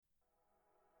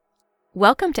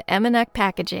Welcome to Emanek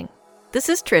Packaging. This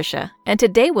is Tricia, and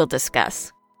today we'll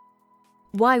discuss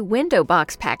why window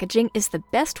box packaging is the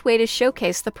best way to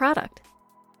showcase the product.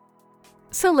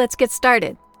 So let's get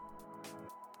started.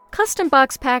 Custom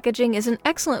box packaging is an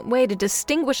excellent way to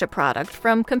distinguish a product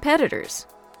from competitors.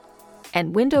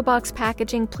 And window box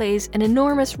packaging plays an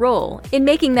enormous role in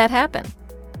making that happen.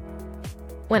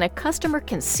 When a customer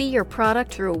can see your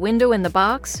product through a window in the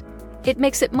box, it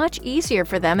makes it much easier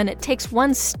for them and it takes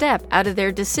one step out of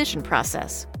their decision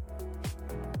process.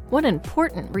 One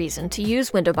important reason to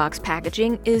use window box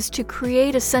packaging is to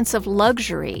create a sense of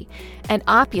luxury and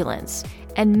opulence,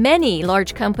 and many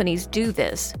large companies do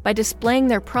this by displaying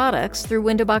their products through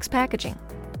window box packaging.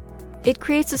 It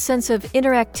creates a sense of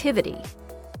interactivity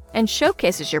and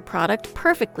showcases your product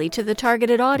perfectly to the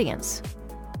targeted audience.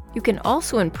 You can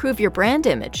also improve your brand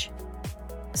image.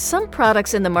 Some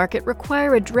products in the market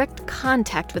require a direct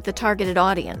contact with the targeted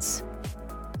audience.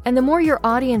 And the more your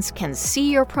audience can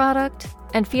see your product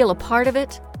and feel a part of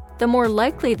it, the more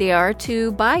likely they are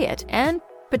to buy it and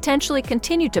potentially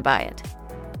continue to buy it.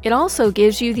 It also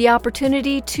gives you the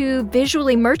opportunity to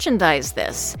visually merchandise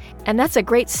this, and that's a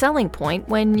great selling point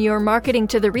when you're marketing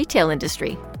to the retail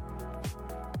industry.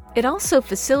 It also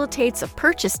facilitates a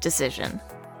purchase decision.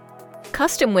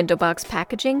 Custom window box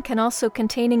packaging can also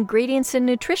contain ingredients and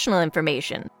nutritional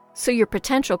information, so your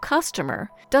potential customer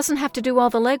doesn't have to do all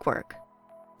the legwork.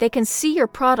 They can see your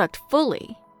product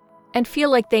fully and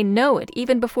feel like they know it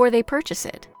even before they purchase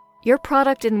it. Your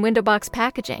product in window box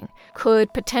packaging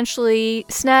could potentially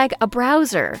snag a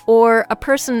browser or a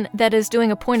person that is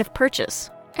doing a point of purchase.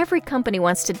 Every company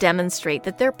wants to demonstrate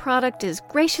that their product is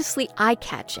graciously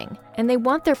eye-catching, and they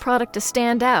want their product to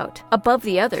stand out above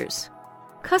the others.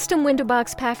 Custom window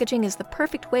box packaging is the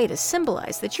perfect way to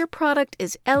symbolize that your product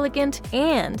is elegant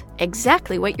and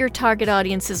exactly what your target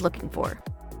audience is looking for.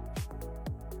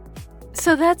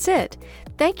 So that's it.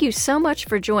 Thank you so much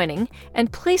for joining,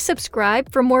 and please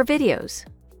subscribe for more videos.